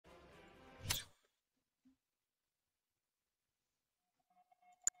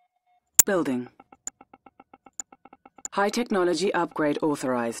Building. High technology upgrade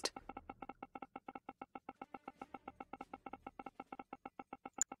authorized.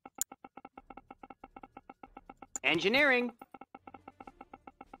 Engineering.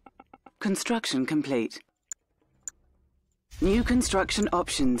 Construction complete. New construction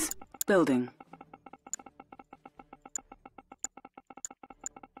options. Building.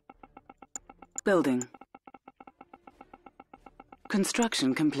 Building.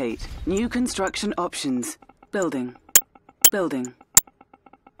 Construction complete. New construction options. Building. Building.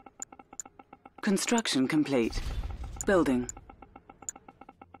 Construction complete. Building.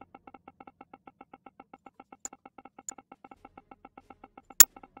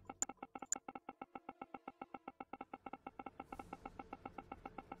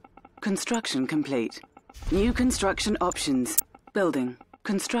 Construction complete. New construction options. Building.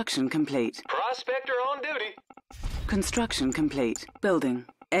 Construction complete. Prospector on duty. Construction complete. Building.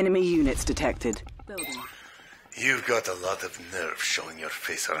 Enemy units detected. Building. You've got a lot of nerve showing your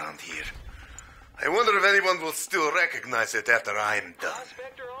face around here. I wonder if anyone will still recognize it after I'm done.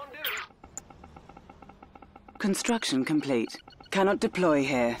 Prospector on duty. Construction complete. Cannot deploy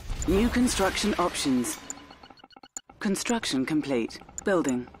here. New construction options. Construction complete.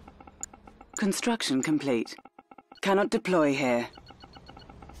 Building. Construction complete. Cannot deploy here.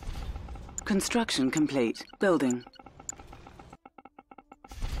 Construction complete. Building.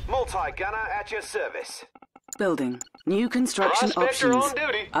 Multi-gunner at your service. Building. New construction Prospector options. on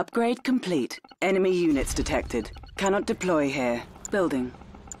duty. Upgrade complete. Enemy units detected. Cannot deploy here. Building.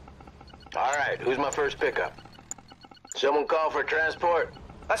 All right, who's my first pickup? Someone call for transport?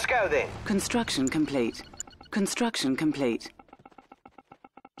 Let's go then. Construction complete. Construction complete.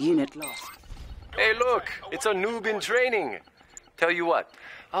 Unit lost. Hey, look, it's a noob in training. Tell you what,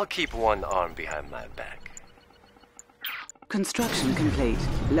 I'll keep one arm behind my back. Construction complete.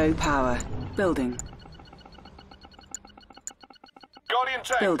 Low power. Building. Guardian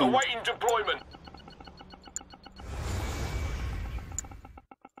tank Building. awaiting deployment.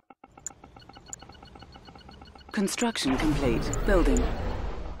 Construction complete. Building.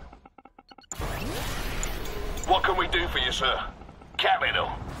 What can we do for you, sir?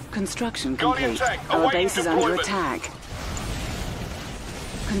 Capital. Construction Guardian complete. tank Our awaiting base is under deployment. attack.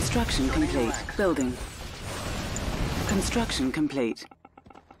 Construction complete. Building. Construction complete.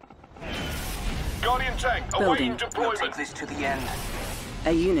 Guardian tank awaiting Building. We'll take deployment. this to the end.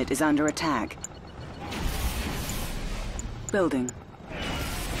 A unit is under attack. Building.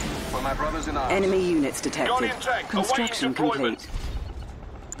 For my brothers in arms. Enemy units detected. Guardian tank Construction awaiting deployment.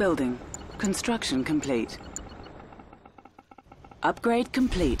 complete. Building. Construction complete. Upgrade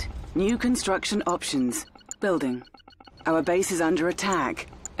complete. New construction options. Building. Our base is under attack.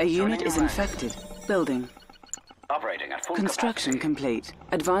 A unit is infected. Building. Operating at full Construction capacity. complete.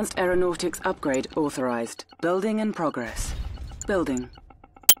 Advanced aeronautics upgrade authorized. Building in progress. Building.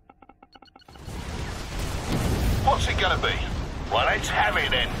 What's it gonna be? Well, let's have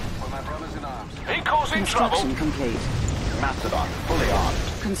it then. For my brothers in arms. He causing trouble. Construction complete. Mastodon, fully armed.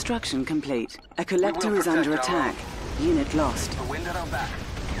 Construction complete. A collector We will is under protect our attack. Unit lost. The wind at our back.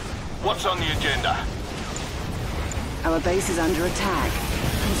 What's on the agenda? Our base is under attack.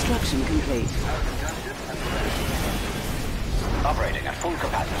 Construction complete. Operating at full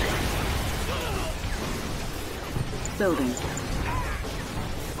capacity. Building.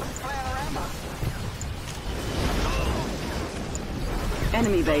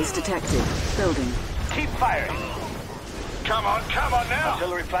 Enemy base detected. Building. Keep firing. Come on now.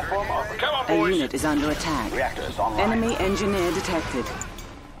 Artillery platform offered. Come on, A boys. unit is under attack. Reactors online. Enemy engineer detected.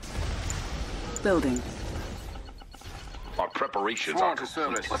 Building. Our preparations Sworn are to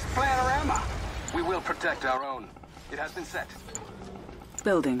complete. service. Let's panorama. We will protect our own. It has been set.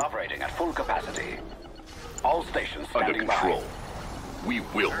 Building. Operating at full capacity. All stations Under standing by. control. We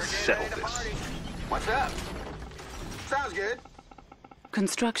will settle this. What's up? Sounds good.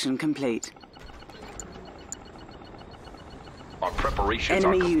 Construction complete. Our preparations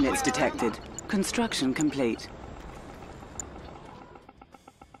Enemy are complete. units detected. Construction complete.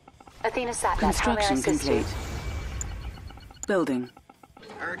 Athena Satellite, how may I Construction assist complete. you? Building.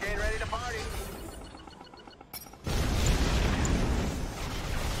 Hurricane ready to party.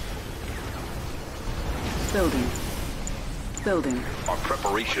 Building. Building. Our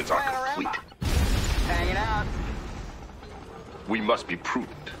preparations are complete. Hanging out. We must be prudent.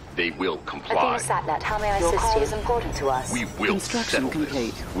 They will Athena comply. Satellite, how may I Your assist call you? is important to us. We will Construction settle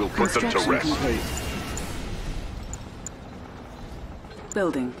complete. this. We'll put them to Construction rest. complete.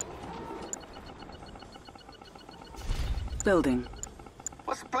 Building. Building.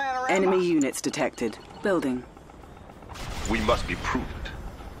 What's the plan around? Enemy units detected. Building. We must be prudent.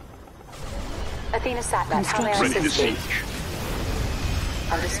 Athena Satellite, how may I Construction assist you?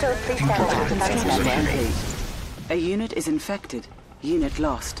 complete. Understood. Please stand by. Defense Construction network. complete. A unit is infected. Unit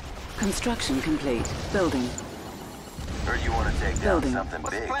lost. Construction complete. Building. Heard you want to take down Building. something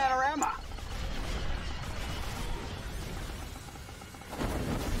big. Panorama.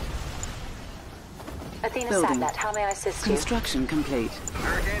 Athena Building. Satellite, how may I assist you? Construction complete.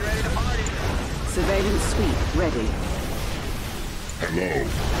 Hurricane ready to party. Surveillance suite ready. Hello.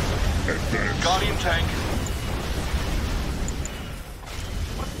 Advance. Guardian tank.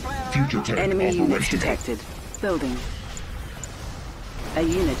 Future tank Enemy units operational. detected. Building. A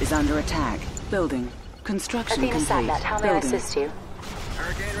unit is under attack. Building. Construction Athena complete. Satellite, how may I Building. assist you?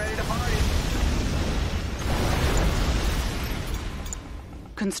 Hurricane ready to party.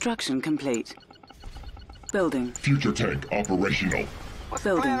 Construction complete. Building. Future tank operational.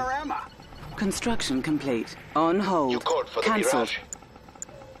 Building. Panorama. Construction complete. On hold. You called for the Cancelled. Mirage?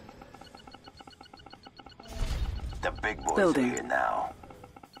 The big boys Building. are here now.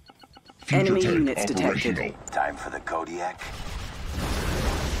 Future Enemy tank units detected. operational. Time for the Kodiak.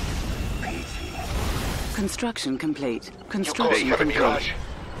 Peachy. Construction complete. You called Construction for the complete. Mirage?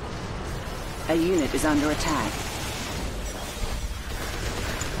 A unit is under attack.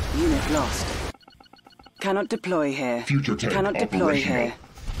 Unit lost. Cannot deploy here. Future tank Cannot deploy operational. here.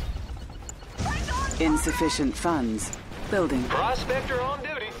 Insufficient funds. Building. Prospector on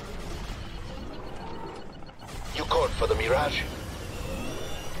duty. You called for the Mirage?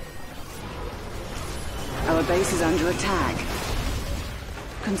 Our base is under attack.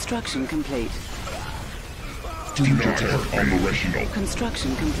 Construction complete. Future tank operational.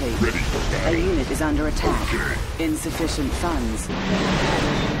 Construction complete. Ready for A battle. unit is under attack. Okay. Insufficient funds.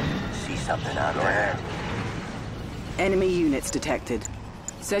 See something out there? Enemy units detected.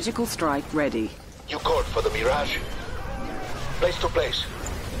 Surgical strike ready. You called for the Mirage? Place to place.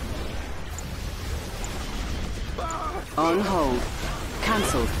 On hold.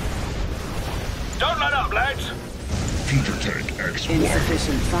 Cancelled. Don't let up, lads. Future tank X-1.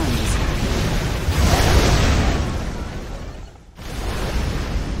 Insufficient funds.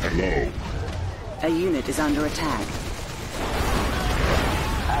 Hello. A unit is under attack.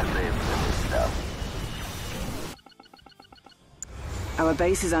 I live for this stuff. Our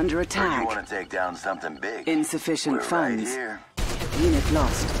base is under Heard you attack. want to take down something big? Insufficient We're funds. right here. Unit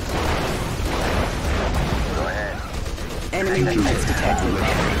lost. Go ahead. Enemy units detected.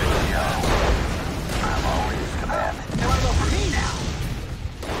 I'm always command. They want to go for me now.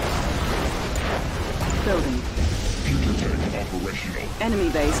 Building. Future tank operational. Enemy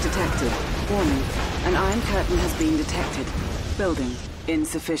base detected. Warning. An iron curtain has been detected. Building.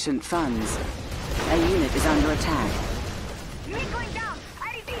 Insufficient funds. A unit is under attack. Unit going down.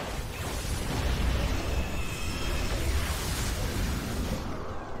 IDP.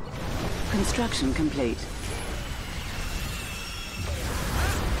 Construction complete.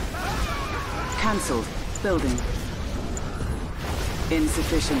 Cancelled. Building.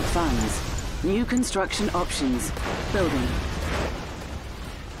 Insufficient funds. New construction options. Building.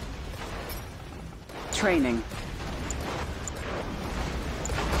 Training.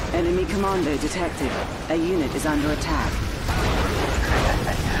 Enemy commando detected. A unit is under attack.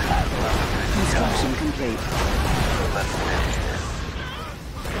 Construction complete.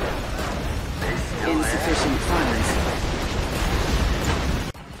 Insufficient funds.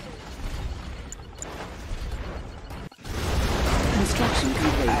 Construction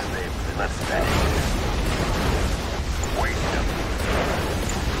complete. Let's finish this. Waste them.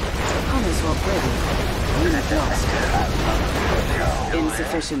 Commerce swap ready. Unit lost.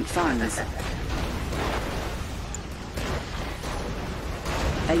 Insufficient funds.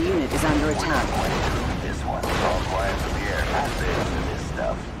 A unit is under attack. This one's all quiet from here. I live for this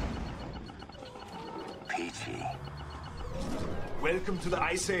stuff. Peachy. Welcome to the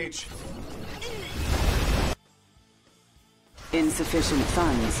Ice Age. Insufficient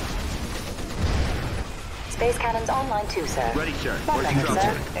funds. Space cannons online too, sir. Ready, sir. Affirmative, Future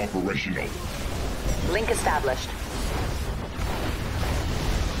sir. tank operational. Link established.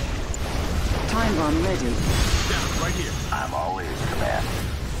 Time bomb ready. Down, right here. I'm always command.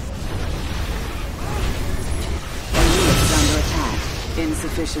 A unit is under attack.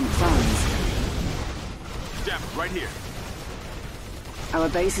 Insufficient funds. Down, right here. Our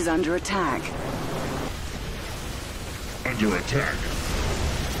base is under attack. Under attack.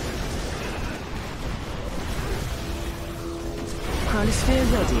 Chronosphere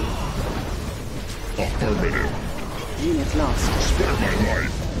ready. Affirmative. Unit lost. Spare my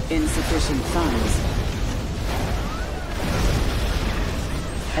life. Insufficient funds.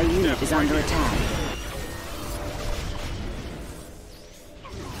 A unit is under attack.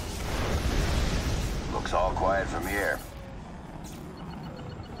 Looks all quiet from here.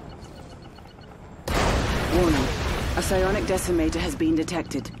 Warning. A psionic decimator has been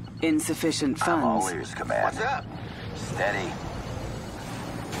detected. Insufficient I'm all funds. ears, Command. What's up? Steady.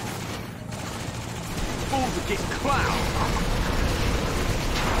 Fools are getting clown.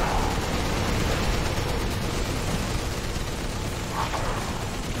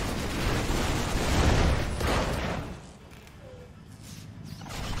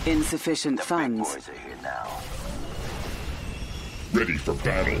 Insufficient The funds. big boys are here now. Ready for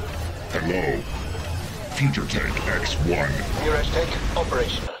battle. Hello. Future Tank X-1. Mirage tank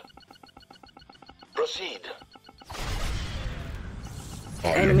operational. Proceed. I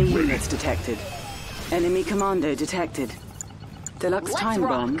Enemy am ready. units detected. Enemy commando detected. Deluxe time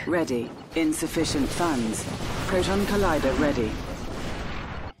bomb ready. Insufficient funds. Proton collider ready.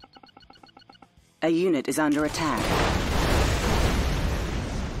 A unit is under attack.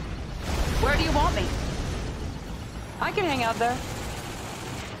 Where do you want me? I can hang out there.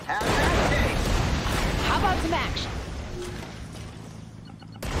 How's that How about some action?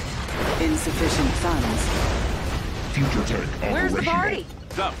 Insufficient funds. Future Tank operational. Where's the party?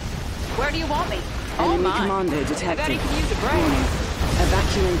 Go. Where do you want me? Oh Enemy my. commando I bet detected. he can use a break. Warning. A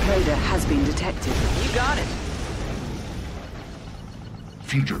vacuum encoder has been detected. You got it.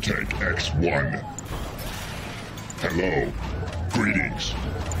 Future Tank X-1. Hello. Greetings.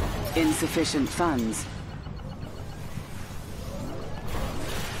 Insufficient funds.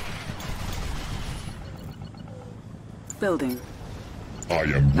 Building. I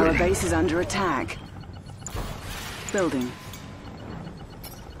am Our ready. base is under attack. Building.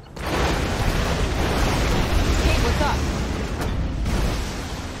 Kate, what's up?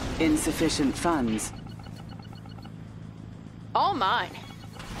 Insufficient funds. All mine.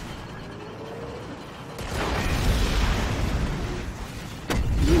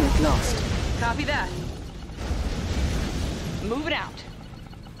 Unit lost. Copy that. Moving out.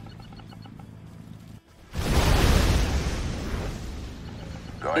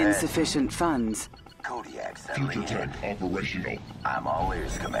 Go ahead. Insufficient funds. Kodiak Future settling in. Tank operational. I'm all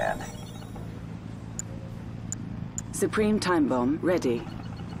ears, Command. Supreme time bomb ready.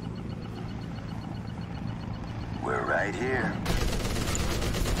 We're right here.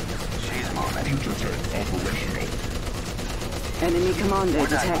 She's moving. Future Tank operational. Enemy commando We're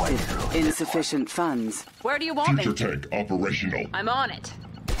not quite detected. through with this Insufficient funds. Where do you want me? Future Tank operational. I'm on it.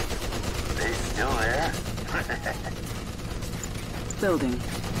 They still there? Building.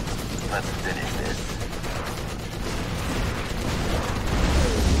 Let's finish this.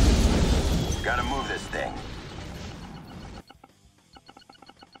 Gotta move this thing.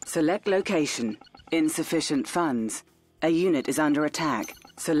 Select location. Insufficient funds. A unit is under attack.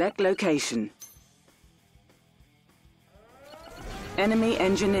 Select location. Enemy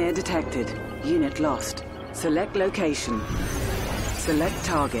engineer detected. Unit lost. Select location. Select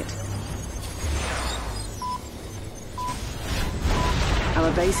target.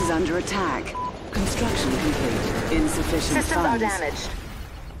 Our base is under attack. Construction complete. Insufficient Systems are funds. damaged.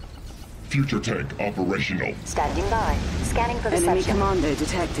 Future Tank operational. Standing by. Scanning for Enemy reception. commando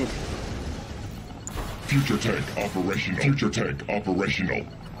detected. Future Tank operational. Future Tank operational.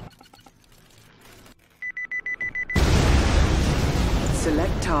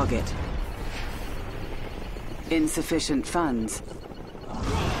 Select target. Insufficient funds.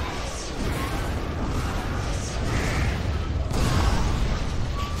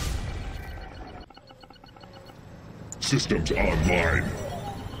 Systems online.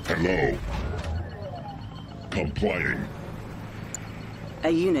 Hello. Complying. A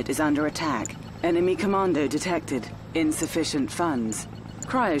unit is under attack. Enemy commando detected. Insufficient funds.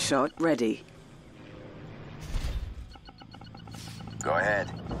 Cryoshot ready. Go ahead.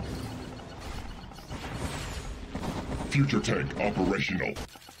 Future Tank operational.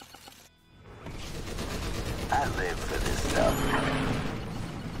 I live for this stuff.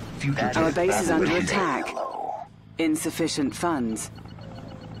 Future That Tank Our base is under operational. attack. Hello. Insufficient funds.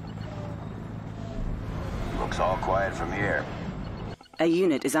 Looks all quiet from here. A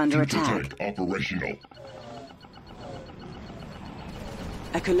unit is under Future attack. Tank operational.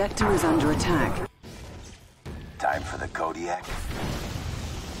 A collector is under attack. Time for the Kodiak?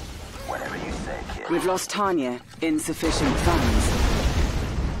 Whatever you say, kid. We've lost Tanya. Insufficient funds.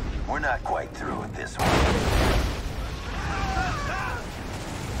 We're not quite through with this one.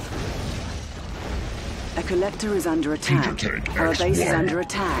 A collector is under attack. Future Tank Our base is X-1. under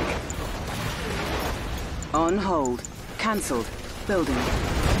attack. On hold. Cancelled. Building.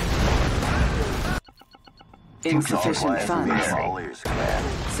 Insufficient Quiet from funds. here. All ears, Command.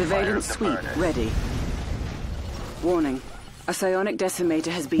 Surveillance Fire up the sweep burners. ready. Warning. A psionic decimator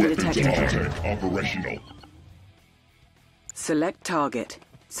has been detected. Tech operational. Select target.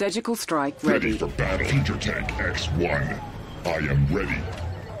 Surgical strike Ready ready. for battle. Future Tank X-1. I am ready.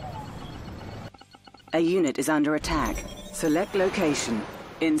 A unit is under attack. Select location.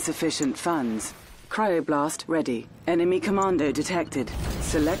 Insufficient funds. Cryoblast ready. Enemy commando detected.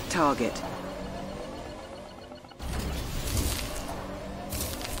 Select target.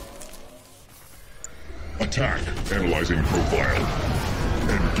 Attack. Analyzing profile.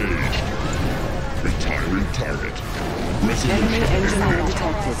 Engaged. Retiring target. Enemy Resolution engineer imminent.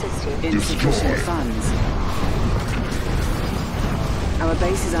 detected. Insufficient Destroy. funds. Our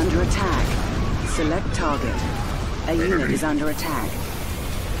base is under attack. Select target. A unit Enemy. is under attack.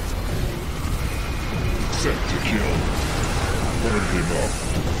 Set to kill. Burn him up.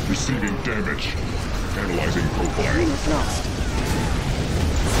 Receiving damage. Analyzing profile. Unit lost.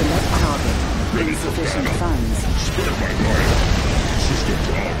 Select target. Ready for Insufficient battle. funds. Spare my life. Systems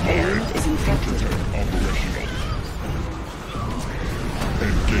A online. unit is infected. Future Tank operational.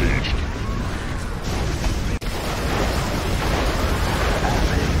 Engaged.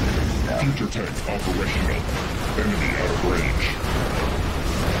 Future Tank operational. Enemy out of range.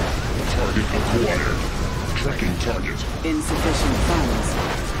 Target acquired. Tracking target. Insufficient funds.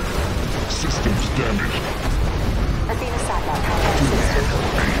 Systems damaged. Athena satellite, how may I assist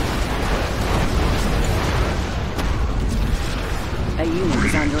you? A unit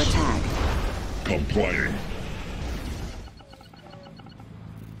is under attack. Complying.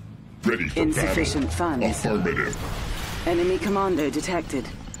 Ready for Insufficient battle. funds. Affirmative. Enemy commando detected.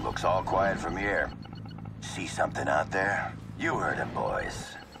 Looks all quiet from here. See something out there? You heard it, boys.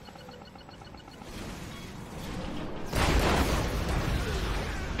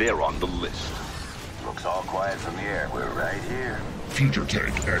 They're on the list. Looks all quiet from here. We're right here. Future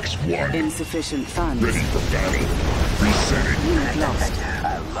Tank X-1. Insufficient funds. Ready for battle. Resetting. Unit lost.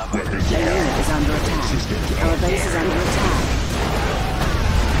 I love it. Weapons A unit on. is under attack. Systems Our base is under attack.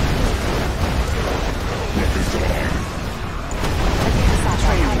 Weapons on. Athena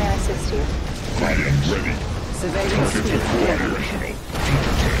satellite, how may I assist you? I am ready. Surveillance Target suite ready. acquired.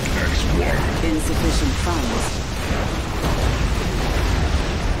 Future Tank X-1. Insufficient funds.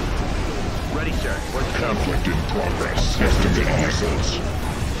 Ready, sir. Where's the Conflict in progress. Estimate missiles.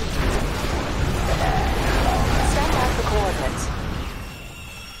 Stand by for coordinates.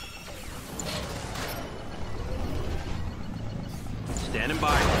 Standing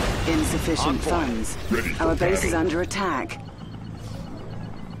by. Insufficient On point. funds. Ready for Our base is battle. under attack.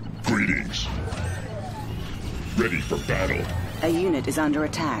 Greetings. Ready for battle. A unit is under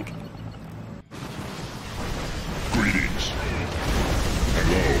attack. Greetings.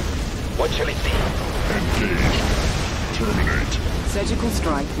 Hello. What shall it be? Engaged. Terminate. Surgical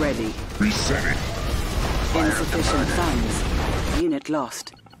strike ready. Resetting. Insufficient funds. Unit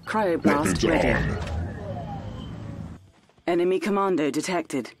lost. Cryoblast Weapons ready. on. Enemy commando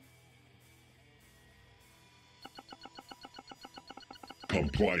detected.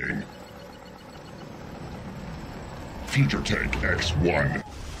 Complying. Future Tank X-1.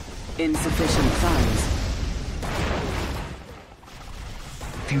 Insufficient funds.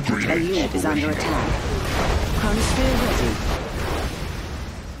 Future A Tank unit is under operational. attack. Chronosphere ready.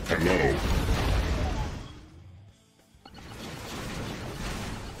 Hello.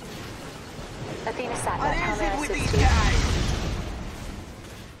 Athena satellite, how may I assist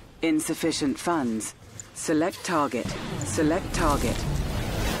you? Insufficient funds. Select target. Select target.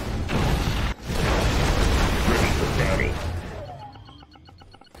 Ready for battle.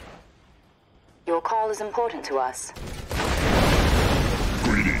 Your call is important to us.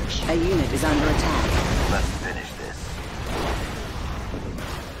 Greetings. A unit is under attack. Let's finish this.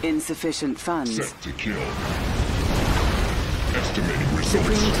 Insufficient funds. Set to kill. Estimating Supreme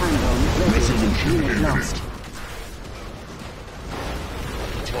results. time bomb ready. Resolution Unit imminent. lost.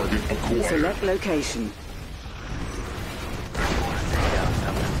 Target acquired. Select location.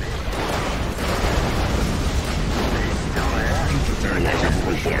 Analyzing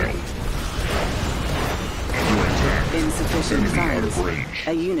profile. Under attack. Insufficient Enemy out funds. of range.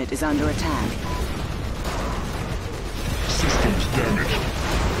 A unit is under attack. Systems damaged.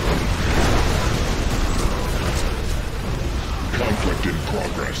 Conflict in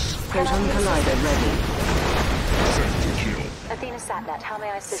progress. Proton collider ready. Set to kill. Athena satellite, how may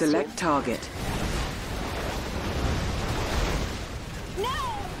I assist Select you? target.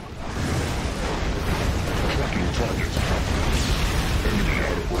 Tracking target. Enemy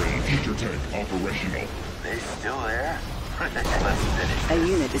out of range. Future tank operational. They still there? Let's finish. A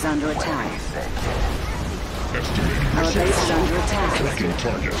unit is under attack. Estimating Our base is results. under attack. Tracking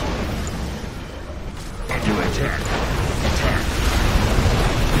target. Under attack. Attack.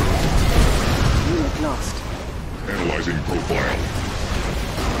 lost. Analyzing profile.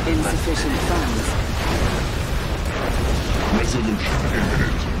 Insufficient funds. Resolution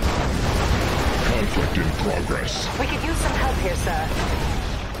imminent. Conflict in progress. We could use some help here, sir.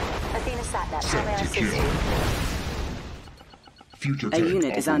 Athena Satnet, how may I Set to assist kill. you? Future A tank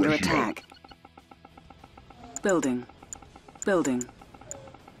unit is under operational. attack. Building. Building.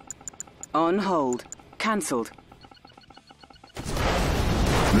 On hold. Cancelled.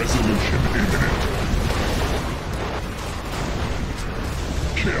 Resolution imminent.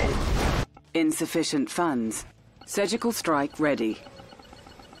 Kill. Insufficient funds. Surgical strike ready.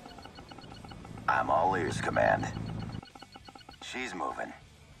 I'm all ears, Command. She's moving.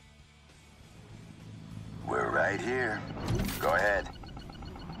 We're right here. Go ahead.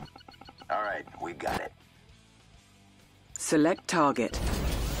 All right, we got it. Select target.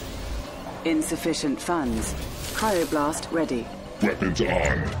 Insufficient funds. Cryoblast ready. Weapons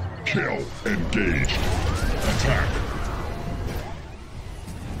on. Kill. Engaged. Attack.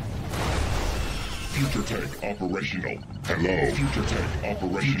 Future tank operational. Hello. Future tank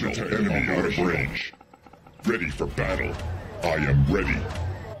operational. Future tank enemy out of range. Ready for battle. I am ready.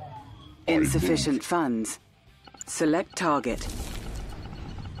 Insufficient funds. Select target.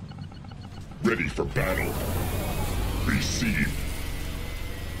 Ready for battle. Receive.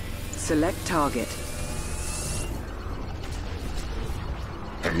 Select target.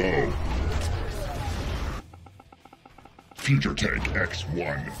 Hello. Future tank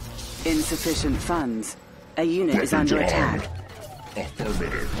X-1. Insufficient funds. A unit is under attack.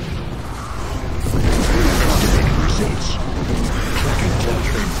 Affirmative. Estimating results. Tracking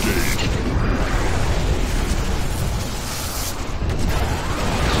target engaged.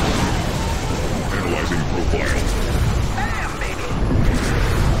 Analyzing profile.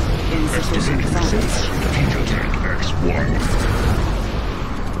 Insufficient Estimating funds. results. Future tank X-1.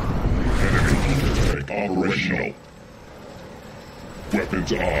 Enemy future tank operational.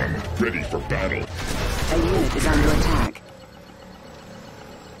 Weapons on. Ready for battle. A unit is under attack.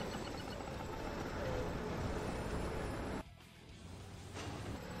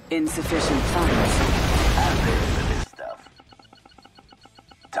 Insufficient funds. I'm ready for this stuff.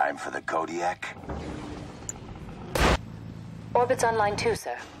 Time for the Kodiak? Orbit's online too,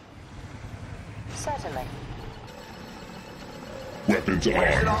 sir. Certainly. Weapons on.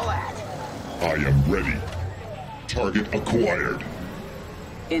 Where's it all at? I am ready. Target acquired.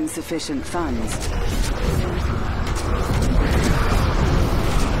 Insufficient funds.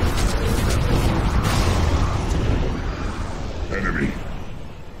 Enemy.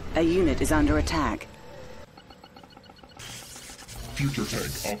 A unit is under attack. Future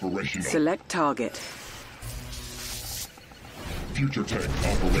tank operational. Select target. Future tank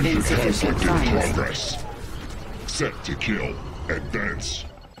operation Insufficient conflict in funds. progress. Set to kill. Advance.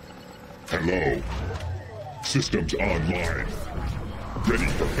 Hello. Systems online. Ready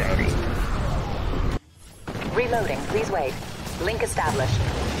for battle. Reloading, please wait. Link established.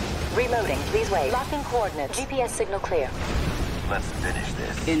 Reloading, please wait. Locking coordinates. GPS signal clear. Let's finish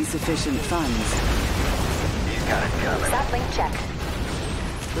this. Insufficient funds. He's got it coming. Sat link check.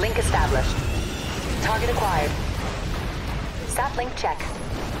 Link established. Target acquired. Sat link check.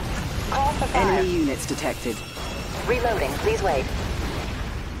 Call for fire. Enemy units detected. Reloading, please wait.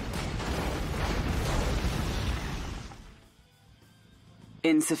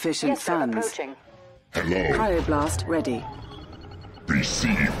 Insufficient Yes, sir, funds. approaching. Hello. Cryoblast ready.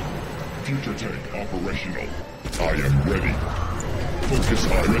 Receive. Future tank operational. I am ready. Focus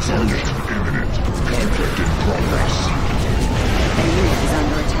on resolution imminent. Conflict in progress. A unit is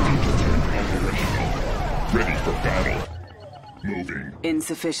under attack. Future tank operational. Ready for battle. Moving.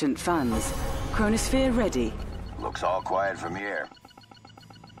 Insufficient funds. Chronosphere ready. Looks all quiet from here.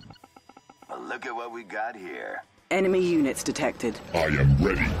 But look at what we got here. Enemy units detected. I am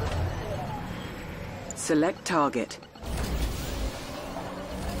ready. Select target.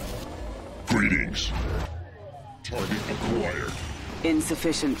 Greetings. Target acquired.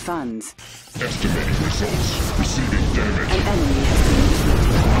 Insufficient funds. Estimating results. Receiving An damage. enemy has been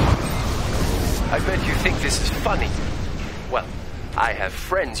defeated. I bet you think this is funny. Well, I have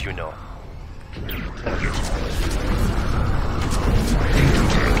friends, you know. Target. Future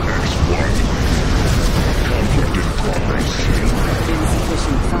tank X-1. Conflict in progress.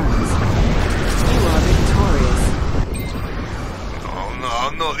 Insufficient funds. You are victorious.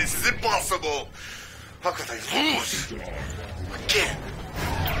 No, this is impossible. How could I lose? Again.